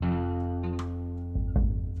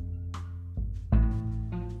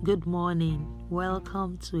Good morning.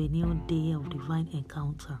 Welcome to a new day of divine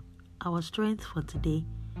encounter. Our strength for today,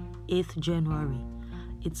 8th January.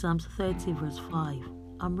 It's Psalms 30 verse 5.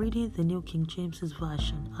 I'm reading the New King James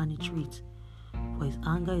Version and it reads, "For his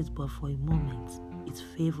anger is but for a moment, its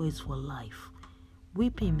favor is for life.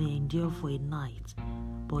 Weeping may endure for a night,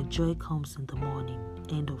 but joy comes in the morning."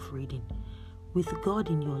 End of reading. With God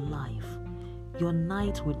in your life, your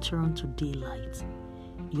night will turn to daylight,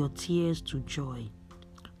 your tears to joy.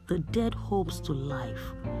 The dead hopes to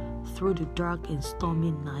life. Through the dark and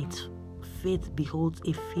stormy night, faith beholds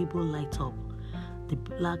a feeble light up, the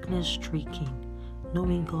blackness streaking,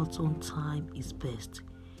 knowing God's own time is best.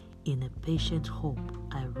 In a patient hope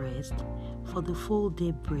I rest, for the full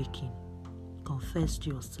day breaking. Confess to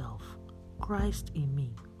yourself, Christ in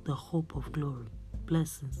me, the hope of glory.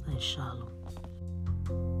 Blessings and shalom.